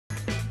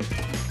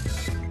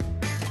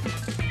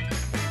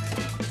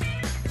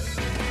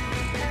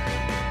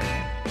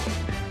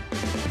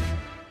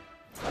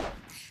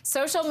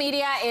Social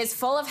media is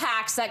full of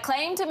hacks that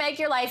claim to make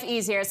your life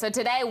easier. So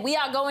today we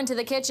are going to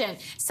the kitchen.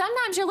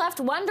 Sometimes you're left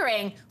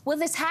wondering, will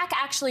this hack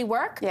actually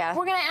work? Yeah.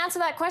 We're gonna answer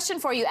that question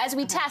for you as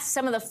we test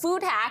some of the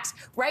food hacks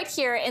right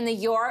here in the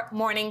Your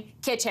Morning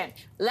Kitchen.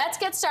 Let's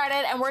get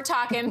started, and we're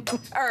talking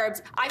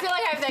herbs. I feel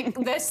like I have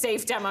the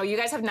safe demo. You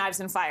guys have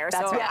knives and fire, so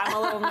right. I'm a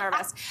little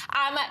nervous.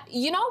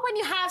 You know when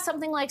you have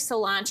something like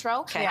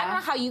cilantro, I don't know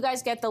how you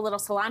guys get the little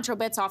cilantro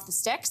bits off the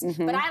sticks,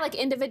 but I like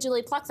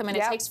individually pluck them and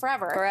it takes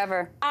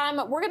forever.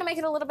 We're gonna make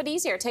it a little bit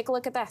easier. Take a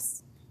look at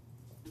this.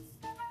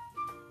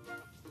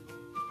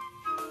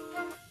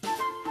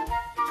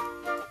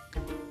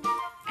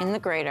 In the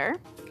grater.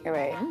 Okay,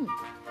 wait.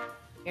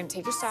 You're gonna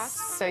take your stalks.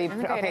 So you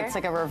put, okay, it's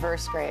like a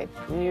reverse grade.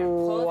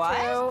 Pull it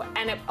through,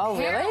 and it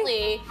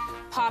apparently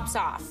pops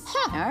off.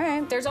 All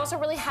right. There's also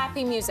really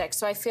happy music,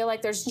 so I feel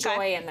like there's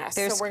joy in this.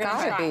 There's so we're gonna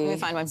gotta try. be. Let me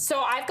find one.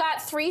 So I've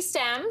got 3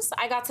 stems.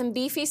 I got some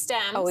beefy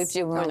stems. Oh, we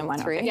do more than one.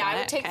 3? Okay. Yeah, I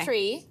would take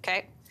 3.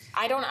 Okay.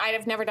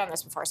 I've never done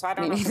this before, so I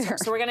don't know.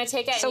 So we're gonna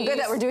take it. So and good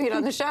use, that we're doing it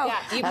on the show. Yeah,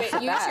 you use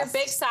your best.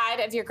 big side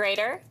of your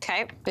grater.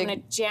 Okay. I'm gonna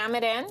jam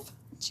it in.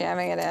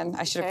 Jamming it in.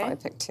 I should have Okay.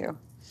 probably picked 2.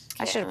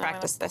 I should have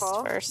practiced this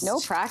pull. first. No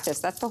practice.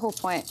 That's the whole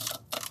point.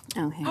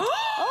 Oh, here.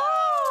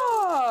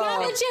 Oh!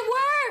 Damage, it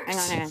worked! Hang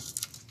on, hang on.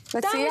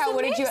 Let's That see was how.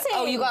 What did you? Oh,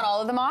 amazing. you got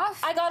all of them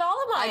off. I got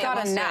all of mine. I got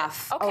Almost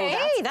enough. did. Oh, Okay.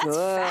 that's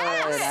good.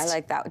 fast. I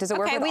like that. Does it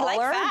work Okay, with we all like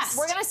herbs? fast.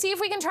 We're gonna see if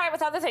we can try it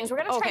with other things. We're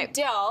gonna try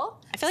dill.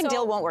 I feel like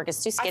dill won't work.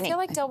 It's too I skinny. feel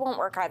like dill won't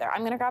work either.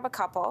 I'm gonna grab a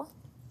couple.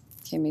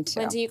 Okay, me too.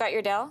 Lindsey, you got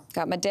your dill?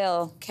 Got my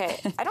dill. Okay.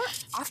 I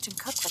don't often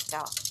cook with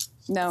dill.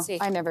 No, see.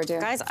 I never do.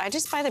 Guys, I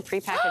just buy the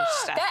prepackaged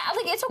stuff.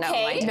 It's No,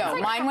 okay. mine It's No,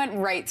 like- mine went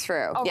right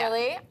through. Oh, Yeah.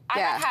 really? I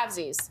Yeah. got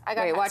halvesies. I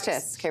got Wait, watch halvesies.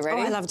 this. Okay, Oh,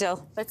 ready? I love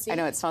dill. Let's see. I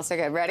know it smells so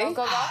good. Ready? Go,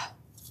 go, go.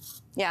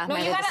 Yeah, No,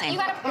 mine you are the gotta, same. you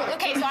gotta.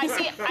 Okay, so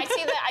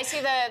I see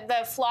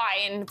the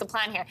fly in the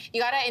plan here.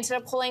 You gotta, instead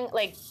of pulling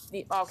like,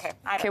 okay.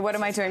 Okay, what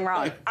am I doing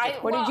wrong?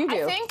 What well, did you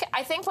do?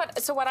 I think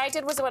what I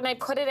did was when I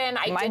put it in,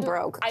 Mine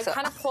broke, I so.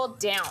 kind of pulled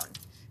down.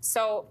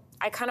 So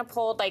I kind of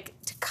pulled like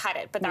to cut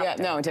it, but that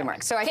No, it didn't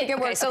work. So I think it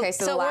works. Okay,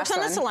 so the it last works on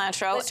one. the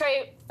cilantro. Let's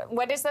try.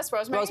 What is this?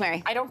 Rosemary.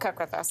 Rosemary. I don't cook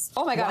with this.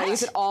 Oh my God, I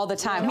use it all the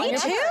time. Me on your,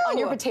 too. On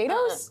your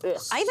potatoes?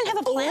 I even have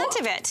a plant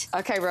of it.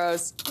 Okay,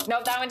 Rose.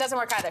 No, that one doesn't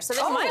work either. So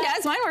this Oh, is mine good.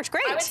 does. Mine works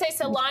great. I would say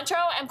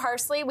cilantro and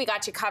parsley. We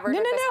got you covered. No,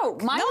 with no, this no.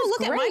 one. Mine No, was look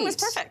great. at mine was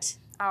perfect.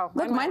 Oh, Look,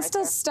 mine went mine's right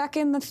still there. stuck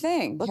in the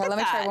thing. Look Here, at let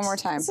me try that. one more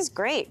time. This is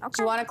great. Do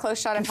you want a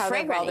close shot of how they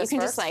Fragrant. roll You this can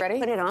first? just like Ready?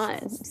 put it on.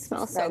 It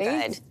smells so Ready?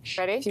 good.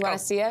 Ready? Do you want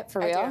to see it for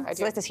real? I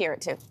do. Let us hear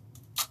it too.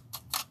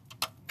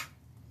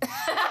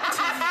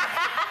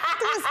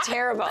 This is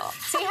terrible.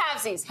 See,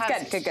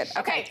 halvesies. Good, good.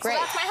 Okay, great. So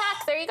that's my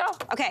hack. There you go.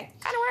 Okay.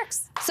 Kind of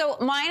works. So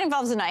mine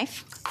involves a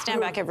knife. Stand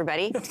back,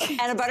 everybody.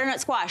 And a butternut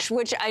squash,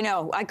 which I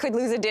know I could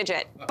lose a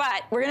digit,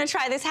 but we're gonna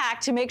try this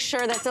hack to make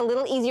sure that's a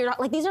little easier.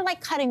 Like these are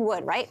like cutting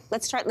wood, right?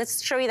 Let's try.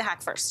 Let's show you the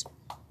hack first.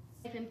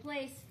 In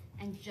place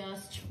and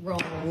just roll.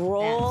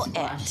 Roll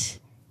that squash.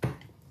 it.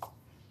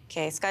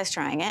 Okay, this guy's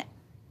trying it.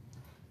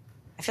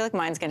 I feel like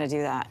mine's gonna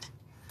do that.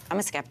 I'm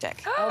a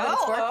skeptic. Oh, but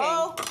it's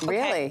working.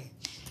 okay. Really?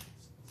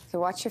 So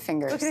watch your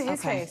fingers. Look at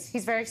his face.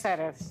 He's very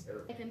excited.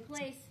 In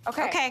place.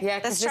 Okay. Okay, Yeah,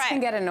 because let's this try can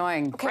it. get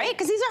annoying. Right?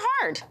 Because these are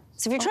hard.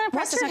 So if you're trying to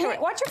press this,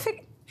 Watch your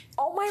finger.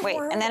 Oh my wait,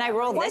 word. and then I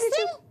roll Why this did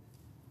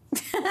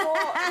thing? Roll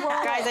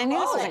Guys, I knew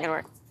this wasn't gonna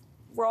work.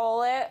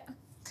 Roll it.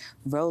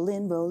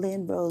 Rolling,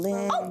 rolling,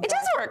 rolling. Oh, it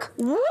does work.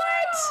 What? And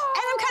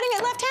I'm cutting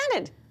it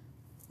left-handed.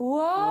 Whoa.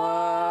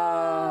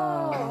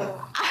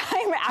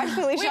 I'm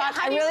actually shocked.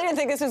 how I do you- really didn't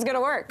think this was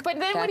gonna work. But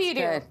then what do you do?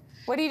 That's good.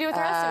 What do you do with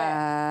the rest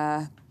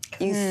of it?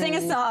 You sing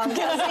a song,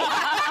 Kelsey.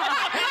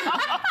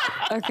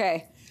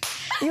 Okay.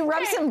 You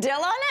rub some dill on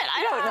it?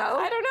 I don't know.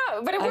 I don't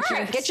know, but it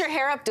works. Get your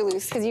hair up,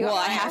 Deluce, because you Well,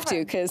 got I have to,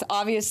 because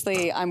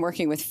obviously I'm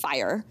working with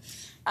fire.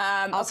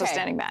 Also okay.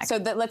 standing back. So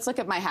let's look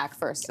at my hack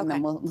first, and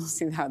then we'll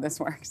see how this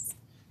works.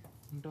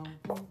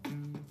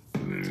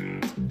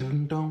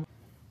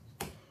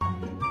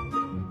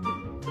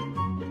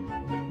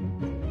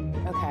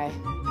 Okay.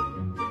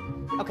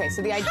 Okay,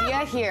 so the idea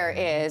here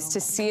is to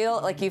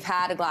seal, like you've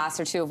had a glass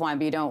or 2 of wine,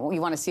 but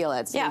you want to seal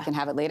it so you can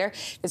have it later.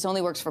 This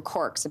only works for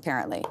corks,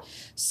 apparently.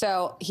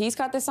 So he's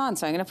got this on,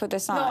 so I'm gonna put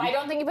this on. No, I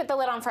don't think you put the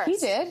lid on first. He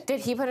did.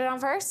 Did he put it on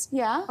first?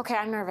 Yeah. Okay,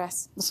 I'm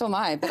nervous. So am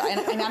I, but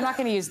and I'm not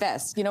gonna use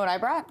this. You know what I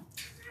brought?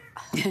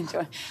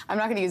 I'm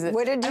not gonna use this.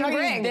 What did you I'm not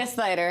gonna bring? use this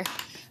lighter.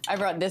 I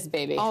brought this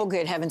baby. Oh,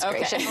 good heavens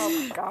gracious. Oh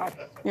my God.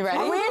 You ready?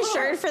 Are we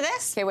insured for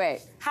this? Okay,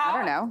 wait. I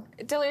don't know.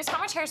 Deluce, how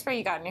much hairspray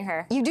you got in your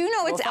hair? You do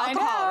know it's We'll find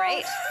alcohol, out.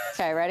 right?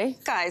 Okay, ready?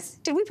 Guys,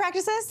 did we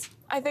practice this?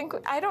 I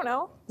don't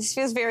know. This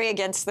feels very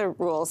against the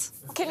rules.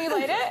 Can you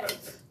light it?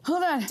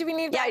 Hold on. Do we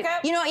need Yeah,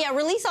 backup? you know what? Yeah,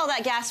 release all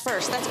that gas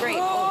first. That's great.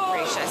 Oh,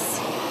 gracious.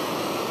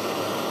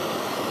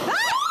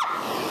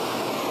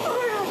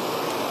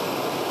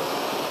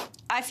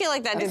 I feel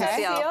like that didn't Okay.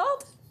 seal.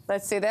 Sealed?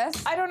 Let's see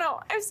this. I don't know.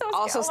 I'm so scared.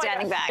 Also Oh my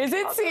standing God. back. Is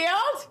it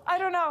sealed? I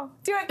don't know.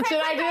 Do it. Quick,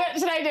 Should I quick, do quick. it?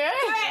 Should I do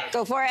it?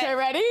 Go for it. Okay,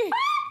 ready? 3,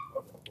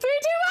 2, 1.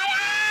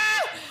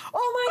 Ah!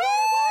 Oh my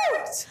God,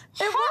 it worked.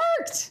 It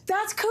worked.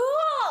 That's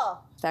cool.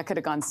 That could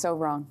have gone so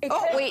wrong.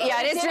 Oh, wait,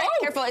 yeah, it is dripping.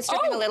 Careful, it's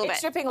dripping a little bit.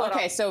 It's dripping a little.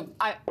 Okay, so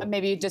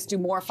maybe you just do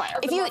more fire.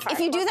 If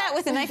you do that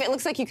with a knife, it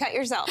looks like you cut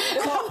yourself.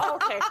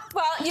 Okay.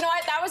 Well, you know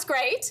what? That was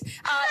great.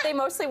 They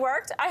mostly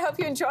worked. I hope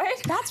you enjoyed.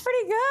 That's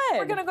pretty good.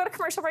 We're gonna go to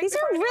commercial break. These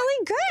are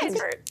really good.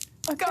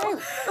 Okay. Go.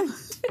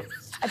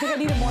 I think I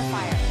needed more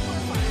fire.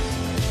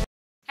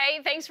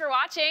 Hey, thanks for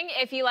watching.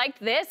 If you liked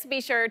this,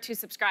 be sure to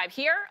subscribe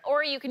here,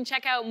 or you can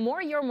check out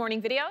more Your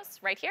Morning videos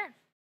right here.